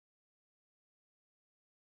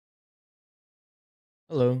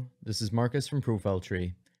Hello, this is Marcus from Profile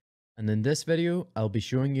Tree, and in this video, I'll be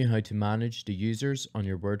showing you how to manage the users on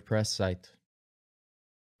your WordPress site.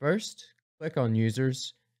 First, click on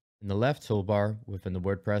Users in the left toolbar within the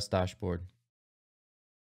WordPress dashboard.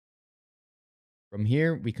 From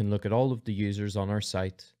here, we can look at all of the users on our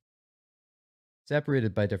site,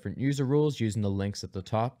 separated by different user roles using the links at the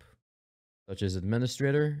top, such as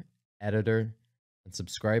Administrator, Editor, and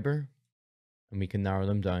Subscriber, and we can narrow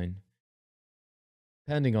them down.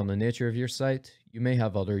 Depending on the nature of your site, you may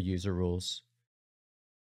have other user roles.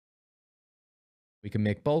 We can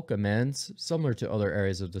make bulk amends similar to other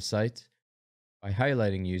areas of the site by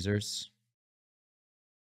highlighting users,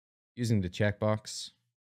 using the checkbox,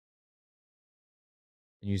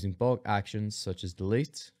 and using bulk actions such as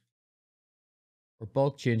delete, or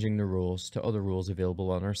bulk changing the rules to other rules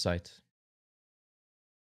available on our site.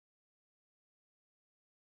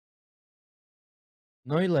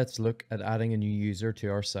 Now let's look at adding a new user to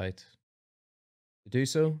our site. To do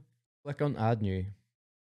so, click on Add New.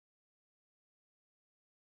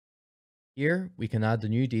 Here, we can add the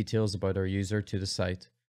new details about our user to the site.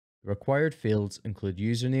 The required fields include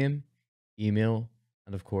username, email,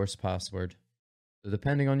 and of course password. So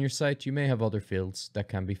depending on your site, you may have other fields that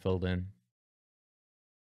can be filled in.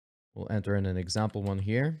 We'll enter in an example one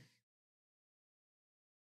here.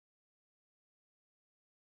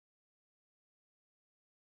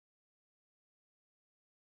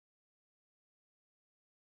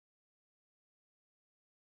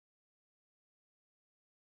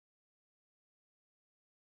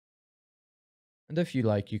 And if you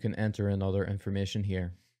like, you can enter in other information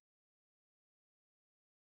here.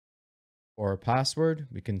 For our password,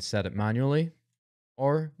 we can set it manually,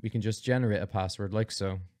 or we can just generate a password like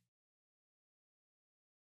so.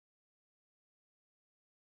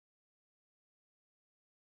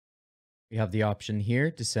 We have the option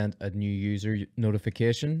here to send a new user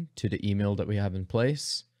notification to the email that we have in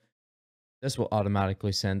place. This will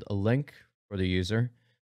automatically send a link for the user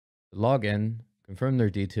to log in, confirm their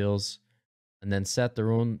details, and then set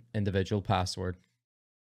their own individual password.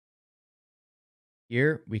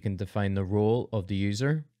 Here we can define the role of the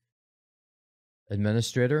user.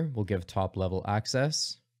 Administrator will give top level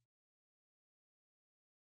access.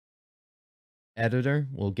 Editor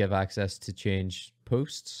will give access to change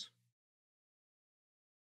posts.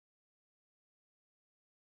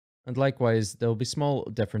 And likewise, there will be small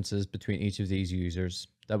differences between each of these users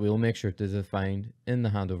that we will make sure to define in the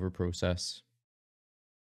handover process.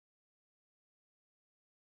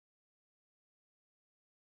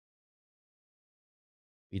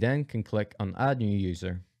 We then can click on Add New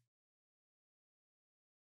User.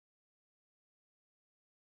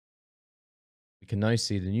 We can now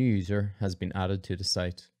see the new user has been added to the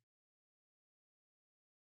site.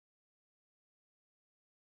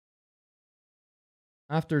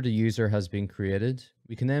 After the user has been created,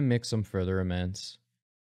 we can then make some further amends,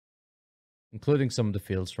 including some of the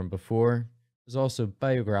fields from before. There's also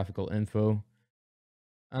biographical info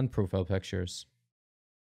and profile pictures.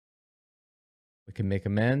 We can make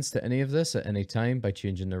amends to any of this at any time by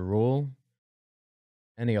changing their role,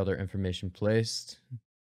 any other information placed,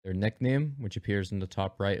 their nickname, which appears in the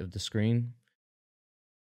top right of the screen,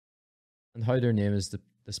 and how their name is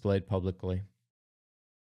displayed publicly.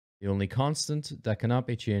 The only constant that cannot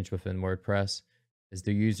be changed within WordPress is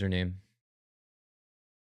the username.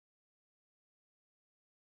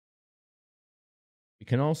 We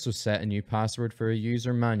can also set a new password for a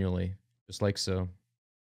user manually, just like so.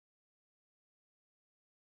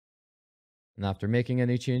 And after making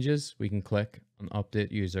any changes, we can click on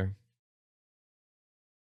Update User.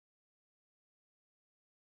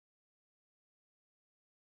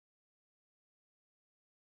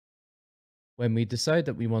 When we decide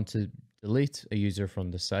that we want to delete a user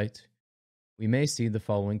from the site, we may see the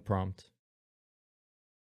following prompt.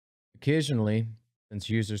 Occasionally, since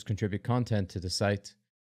users contribute content to the site,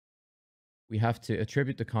 we have to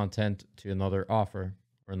attribute the content to another author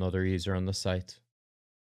or another user on the site.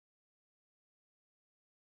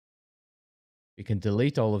 We can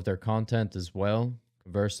delete all of their content as well,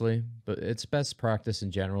 conversely, but it's best practice in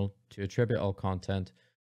general to attribute all content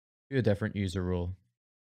to a different user role.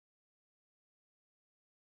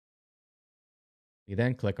 We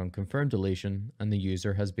then click on Confirm Deletion and the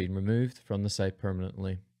user has been removed from the site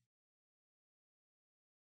permanently.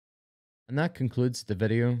 And that concludes the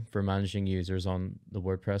video for managing users on the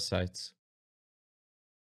WordPress sites.